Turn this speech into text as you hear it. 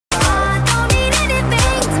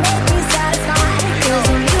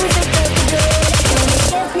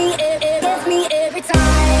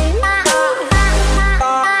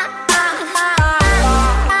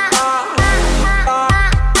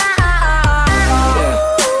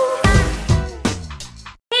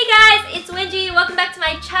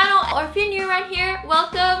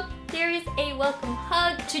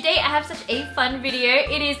have such a fun video.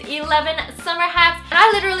 It is 11 summer hacks. And I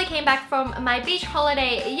literally came back from my beach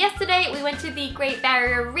holiday yesterday. We went to the Great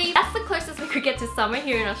Barrier Reef. That's the closest we could get to summer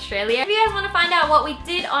here in Australia. If you guys want to find out what we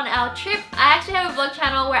did on our trip, I actually have a vlog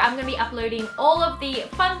channel where I'm going to be uploading all of the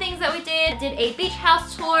fun things that we did. I did a beach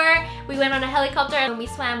house tour. We went on a helicopter and we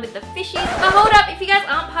swam with the fishies. But hold up, if you guys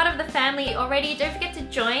aren't part of the family already, don't forget to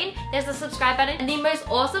join. There's a subscribe button. And the most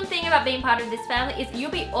awesome thing about being part of this family is you'll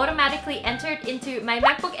be automatically entered into my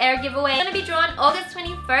MacBook Air giveaway. It's going to be drawn August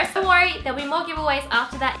 21st. Don't worry, there'll be more giveaways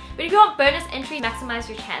after that. But if you want bonus entry, maximize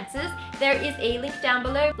your chances, there is a link down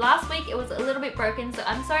below. Last week it was a little bit broken, so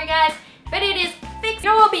I'm sorry guys, but it is fixed.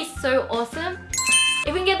 You know what would be so awesome?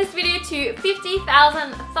 If we can get this video to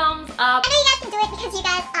 50,000 thumbs up. I know you guys can do it because you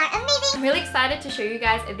guys are amazing. I'm really excited to show you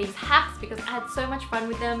guys these hacks because I had so much fun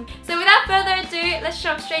with them. So without further ado, let's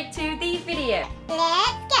jump straight to the video.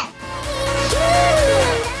 Let's go.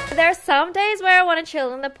 There are some days where I want to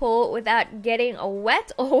chill in the pool without getting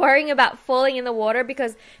wet or worrying about falling in the water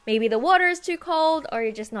because maybe the water is too cold or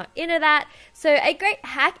you're just not into that. So a great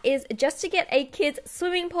hack is just to get a kid's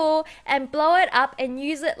swimming pool and blow it up and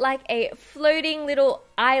use it like a floating little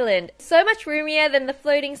island. So much roomier than the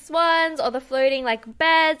floating swans or the floating like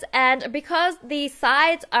beds, and because the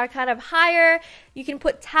sides are kind of higher, you can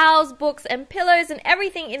put towels, books, and pillows and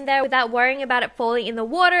everything in there without worrying about it falling in the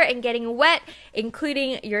water and getting wet,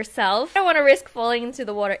 including yourself. I don't want to risk falling into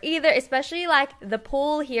the water either, especially like the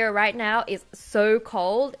pool here right now is so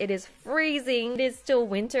cold. It is freezing. It is still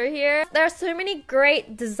winter here. There are so many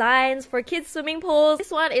great designs for kids swimming pools.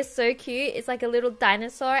 This one is so cute. It's like a little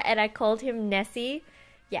dinosaur and I called him Nessie.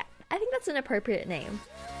 Yeah, I think that's an appropriate name.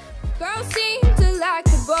 Girls seem to like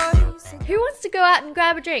the boys. Who wants to go out and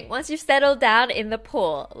grab a drink once you've settled down in the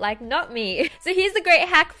pool? Like, not me. So here's the great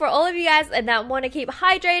hack for all of you guys that want to keep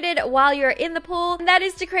hydrated while you're in the pool. And that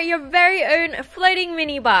is to create your very own floating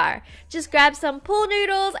mini bar. Just grab some pool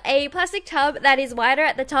noodles, a plastic tub that is wider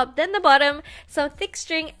at the top than the bottom, some thick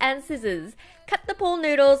string, and scissors. Cut the pool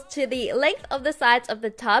noodles to the length of the sides of the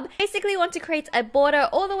tub. Basically want to create a border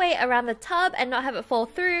all the way around the tub and not have it fall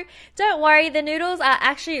through. Don't worry, the noodles are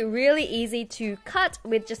actually really easy to cut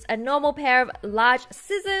with just a normal pair of large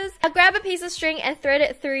scissors. Now grab a piece of string and thread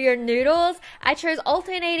it through your noodles. I chose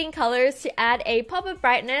alternating colors to add a pop of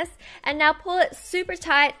brightness, and now pull it super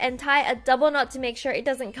tight and tie a double knot to make sure it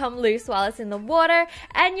doesn't come loose while it's in the water,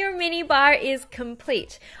 and your mini bar is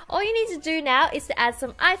complete. All you need to do now is to add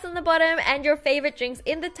some ice on the bottom and your favorite drinks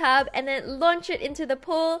in the tub and then launch it into the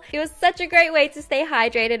pool. It was such a great way to stay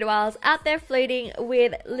hydrated while I was out there floating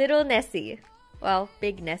with little Nessie. Well,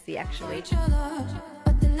 big Nessie actually.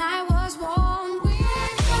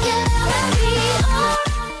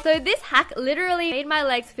 So this hack literally made my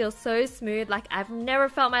legs feel so smooth. Like, I've never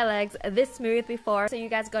felt my legs this smooth before. So you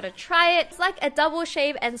guys gotta try it. It's like a double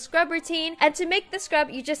shave and scrub routine. And to make the scrub,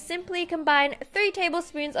 you just simply combine 3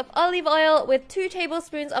 tablespoons of olive oil with 2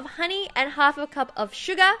 tablespoons of honey and half a cup of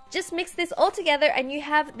sugar. Just mix this all together and you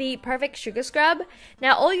have the perfect sugar scrub.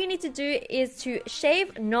 Now all you need to do is to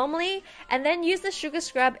shave normally and then use the sugar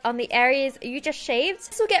scrub on the areas you just shaved.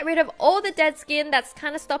 This will get rid of all the dead skin that's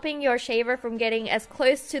kind of stopping your shaver from getting as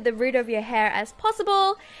close to the root of your hair as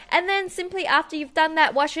possible, and then simply after you've done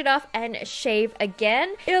that, wash it off and shave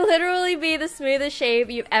again. It'll literally be the smoothest shave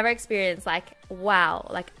you've ever experienced. Like, wow,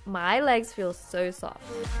 like my legs feel so soft.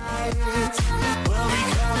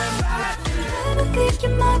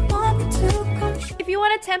 If you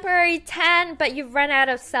want a temporary tan but you've run out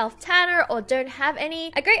of self-tanner or don't have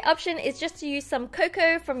any, a great option is just to use some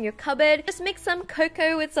cocoa from your cupboard. Just mix some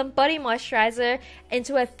cocoa with some body moisturizer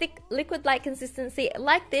into a thick liquid-like consistency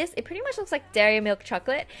like this. It pretty much looks like dairy milk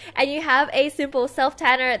chocolate, and you have a simple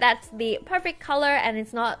self-tanner that's the perfect color and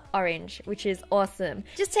it's not orange, which is awesome.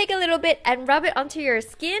 Just take a little bit and rub it onto your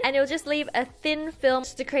skin and it'll just leave a thin film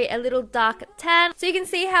just to create a little dark tan. So you can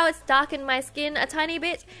see how it's darkened my skin a tiny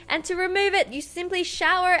bit, and to remove it you simply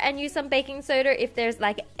shower and use some baking soda if there's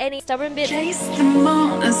like any stubborn bits.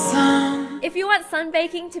 If you want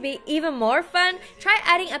sunbaking to be even more fun, try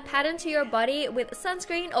adding a pattern to your body with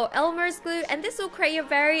sunscreen or Elmer's glue, and this will create your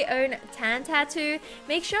very own tan tattoo.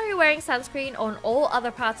 Make sure you're wearing sunscreen on all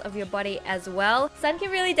other parts of your body as well. Sun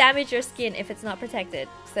can really damage your skin if it's not protected,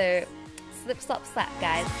 so slip, slop, slap,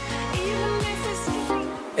 guys.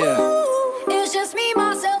 Yeah. It's just me,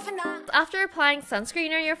 myself, and I. After applying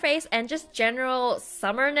sunscreen on your face and just general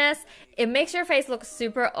summerness, it makes your face look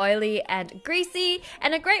super oily and greasy.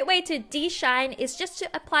 And a great way to de-shine is just to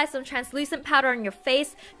apply some translucent powder on your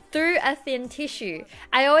face through a thin tissue.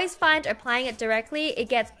 I always find applying it directly, it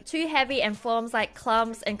gets too heavy and forms like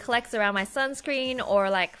clumps and collects around my sunscreen or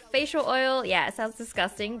like facial oil. Yeah, it sounds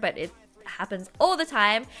disgusting, but it happens all the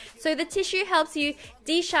time. So the tissue helps you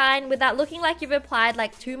de-shine without looking like you've applied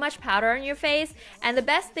like too much powder on your face. And the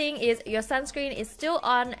best thing is your sunscreen is still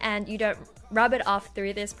on and you don't rub it off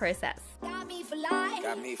through this process. Got me for life.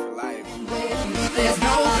 Got me for life. There's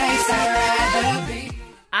no place I'd rather be.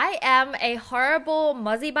 I am a horrible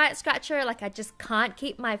mozzie bite scratcher, like I just can't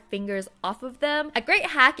keep my fingers off of them. A great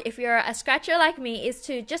hack if you're a scratcher like me is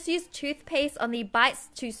to just use toothpaste on the bites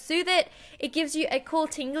to soothe it. It gives you a cool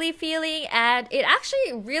tingly feeling and it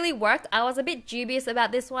actually really worked. I was a bit dubious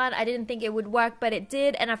about this one. I didn't think it would work, but it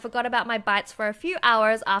did, and I forgot about my bites for a few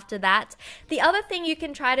hours after that. The other thing you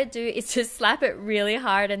can try to do is to slap it really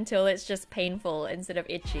hard until it's just painful instead of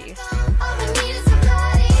itchy.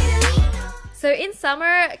 So in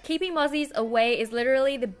summer, keeping mozzies away is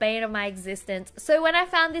literally the bane of my existence. So when I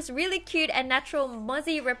found this really cute and natural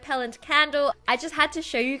mozzie repellent candle, I just had to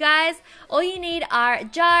show you guys. All you need are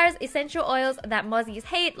jars, essential oils that mozzies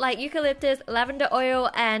hate, like eucalyptus, lavender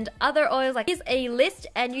oil, and other oils. Like, here's a list,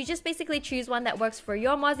 and you just basically choose one that works for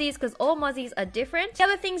your mozzies because all mozzies are different. The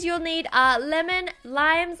other things you'll need are lemon,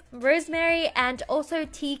 limes, rosemary, and also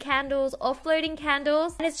tea candles or floating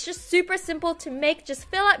candles. And it's just super simple to make. Just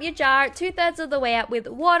fill up your jar 2/3 of the way up with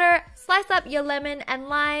water, slice up your lemon and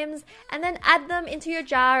limes, and then add them into your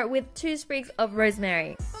jar with 2 sprigs of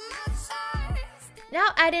rosemary. Now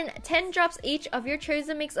add in 10 drops each of your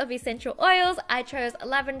chosen mix of essential oils. I chose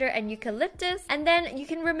lavender and eucalyptus. And then you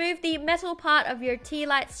can remove the metal part of your tea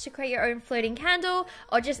lights to create your own floating candle,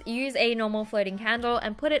 or just use a normal floating candle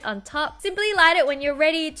and put it on top. Simply light it when you're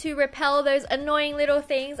ready to repel those annoying little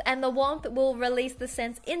things, and the warmth will release the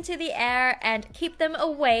scents into the air and keep them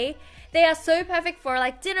away. They are so perfect for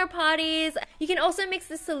like dinner parties. You can also mix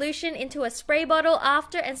the solution into a spray bottle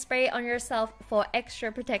after and spray it on yourself for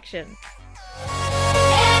extra protection.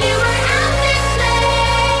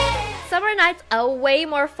 Summer nights are way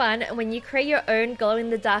more fun when you create your own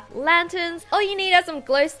glow-in-the-dark lanterns. All you need are some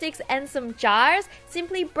glow sticks and some jars.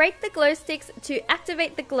 Simply break the glow sticks to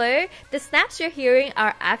activate the glow. The snaps you're hearing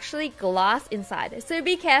are actually glass inside, so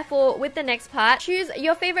be careful with the next part. Choose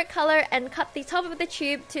your favorite color and cut the top of the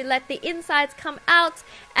tube to let the insides come out.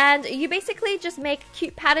 And you basically just make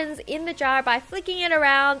cute patterns in the jar by flicking it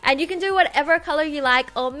around, and you can do whatever color you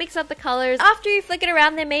like or mix up the colors. After you flick it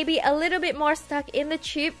around, there may be a little bit more stuck in the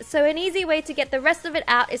tube, so an easy way to get the rest of it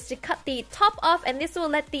out is to cut the top off, and this will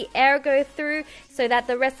let the air go through so that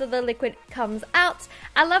the rest of the liquid comes out.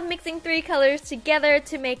 I love mixing 3 colors together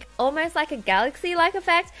to make almost like a galaxy-like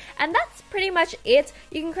effect, and that's pretty much it.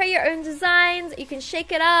 You can create your own designs, you can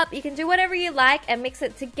shake it up, you can do whatever you like and mix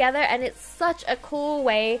it together, and it's such a cool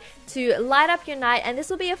way to light up your night. And this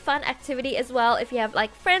will be a fun activity as well if you have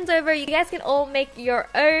like friends over. You guys can all make your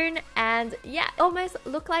own, and yeah, almost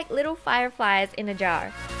look like little fireflies in a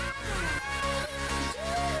jar.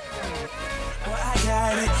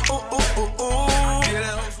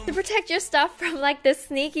 To protect your stuff from like the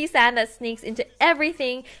sneaky sand that sneaks into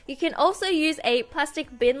everything, you can also use a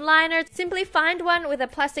plastic bin liner. Simply find one with a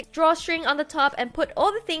plastic drawstring on the top and put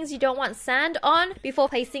all the things you don't want sand on before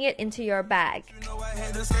placing it into your bag.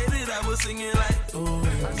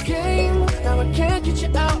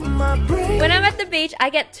 When I'm at the beach, I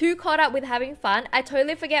get too caught up with having fun. I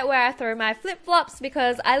totally forget where I throw my flip-flops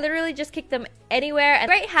because I literally just kick them anywhere. And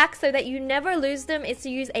a great hack so that you never lose them is to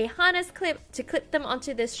use a harness clip to clip them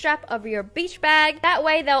onto the strap of your beach bag. That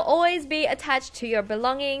way they'll always be attached to your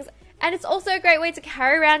belongings. And it's also a great way to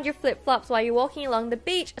carry around your flip-flops while you're walking along the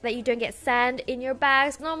beach so that you don't get sand in your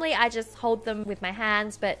bags. Normally I just hold them with my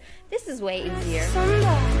hands, but this is way easier. Let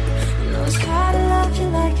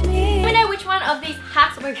me know which one of these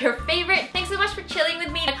hacks were your favorite. Thanks so much for chilling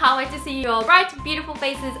with me. I can't wait to see your bright, beautiful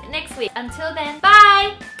faces next week. Until then,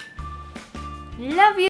 bye! Love you!